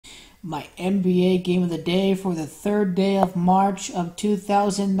My NBA game of the day for the third day of March of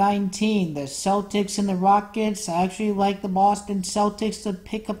 2019. The Celtics and the Rockets. I actually like the Boston Celtics to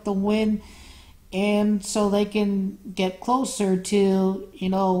pick up the win, and so they can get closer to,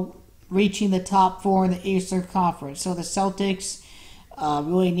 reaching the top four in the Eastern Conference. So the Celtics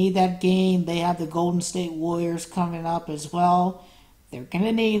really need that game. They have the Golden State Warriors coming up as well. They're going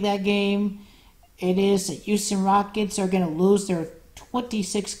to need that game. It is the Houston Rockets are going to lose their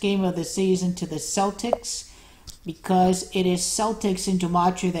 26th game of the season to the Celtics, because it is Celtics in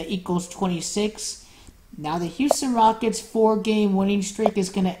gematria that equals 26. Now the Houston Rockets 4-game winning streak is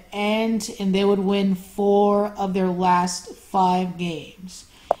going to end, and they would win 4 of their last 5 games.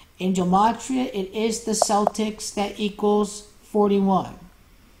 In gematria, it is the Celtics that equals 41.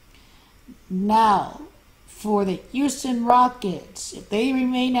 Now, for the Houston Rockets, if they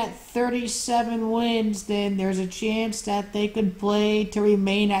remain at 37 wins, then there's a chance that they could play to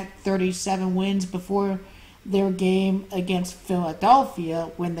remain at 37 wins before their game against Philadelphia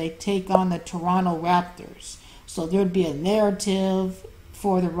when they take on the Toronto Raptors. So there'd be a narrative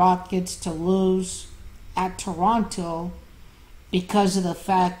for the Rockets to lose at Toronto because of the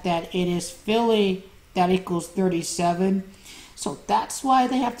fact that it is Philly that equals 37. So that's why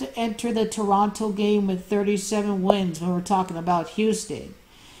they have to enter the Toronto game with 37 wins when we're talking about Houston.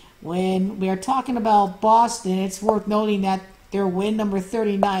 When we are talking about Boston, it's worth noting that their win number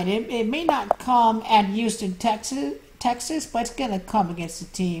 39, it may not come at Houston, Texas, but it's going to come against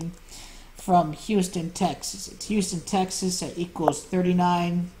a team from Houston, Texas. It's Houston, Texas that equals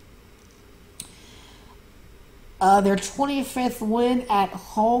 39. Their 25th win at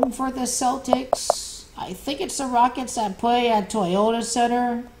home for the Celtics. I think it's the Rockets that play at Toyota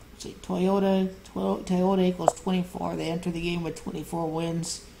Center. See, Toyota equals 24. They enter the game with 24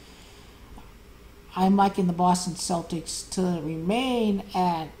 wins. I'm liking the Boston Celtics to remain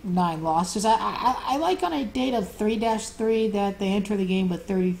at 9 losses. I like on a date of 3-3 that they enter the game with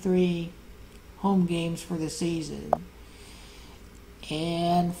 33 home games for the season.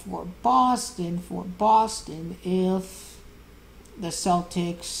 And for Boston, if the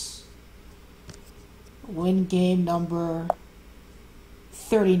Celtics win game number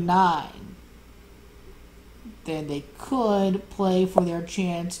 39, then they could play for their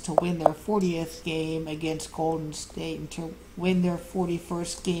chance to win their 40th game against Golden State and to win their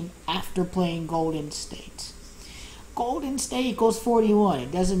 41st game after playing Golden State. Golden State equals 41.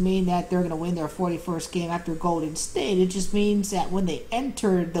 It doesn't mean that they're going to win their 41st game after Golden State. It just means that when they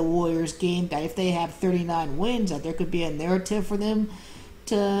enter the Warriors game, that if they have 39 wins, that there could be a narrative for them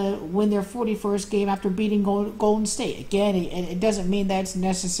to win their 41st game after beating Golden State. Again, it doesn't mean that it's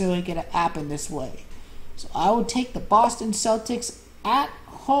necessarily going to happen this way. So I would take the Boston Celtics at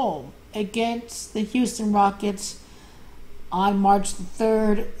home against the Houston Rockets on March the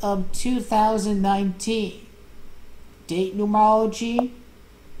 3rd of 2019. Date numerology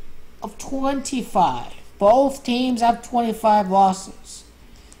of 25. Both teams have 25 losses.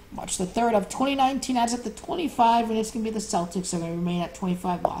 March the 3rd of 2019 adds up to 25, and it's going to be the Celtics that are going to remain at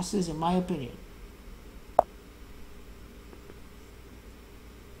 25 losses, in my opinion.